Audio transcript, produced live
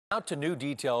Out to new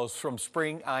details from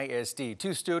Spring ISD.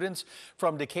 Two students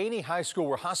from Dekaney High School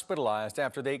were hospitalized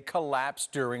after they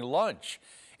collapsed during lunch.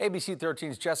 ABC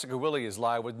 13's Jessica Willie is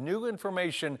live with new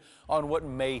information on what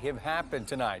may have happened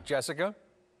tonight. Jessica?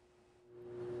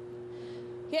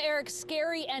 Yeah, Eric,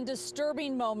 scary and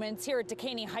disturbing moments here at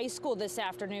Dekaney High School this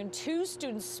afternoon. Two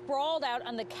students sprawled out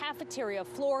on the cafeteria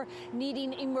floor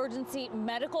needing emergency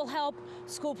medical help.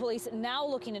 School police now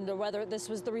looking into whether this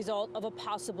was the result of a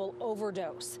possible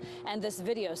overdose. And this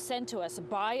video sent to us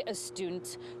by a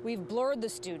student. We've blurred the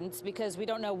students because we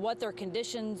don't know what their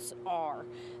conditions are.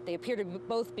 They appear to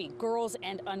both be girls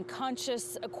and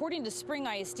unconscious. According to Spring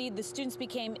ISD, the students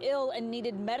became ill and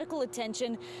needed medical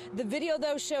attention. The video,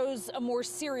 though, shows a more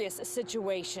serious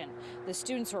situation. The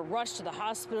students were rushed to the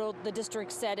hospital. The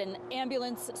district said an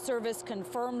ambulance service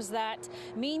confirms that.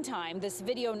 Meantime, this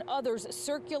video and others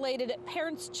circulated.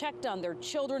 Parents checked on their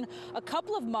children. A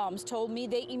couple of moms told me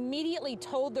they immediately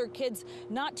told their kids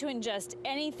not to ingest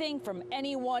anything from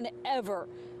anyone ever.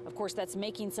 Of course, that's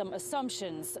making some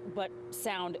assumptions, but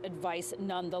sound advice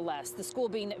nonetheless. The school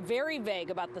being very vague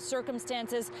about the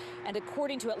circumstances, and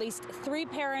according to at least 3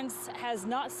 parents, has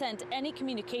not sent any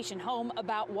communication home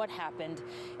about what happened.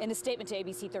 In a statement to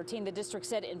ABC 13, the district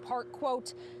said in part,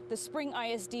 quote, "The Spring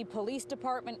ISD Police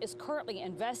Department is currently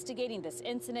investigating this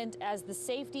incident as the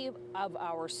safety of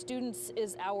our students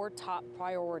is our top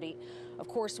priority." Of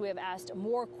course, we have asked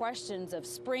more questions of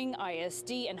Spring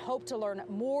ISD and hope to learn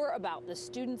more about the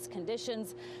students'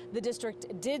 conditions. The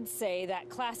district did say that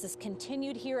classes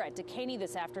continued here at Dekaney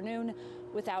this afternoon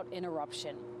without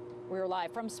interruption. We're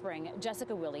live from Spring.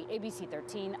 Jessica Willie, ABC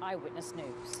 13 Eyewitness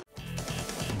News.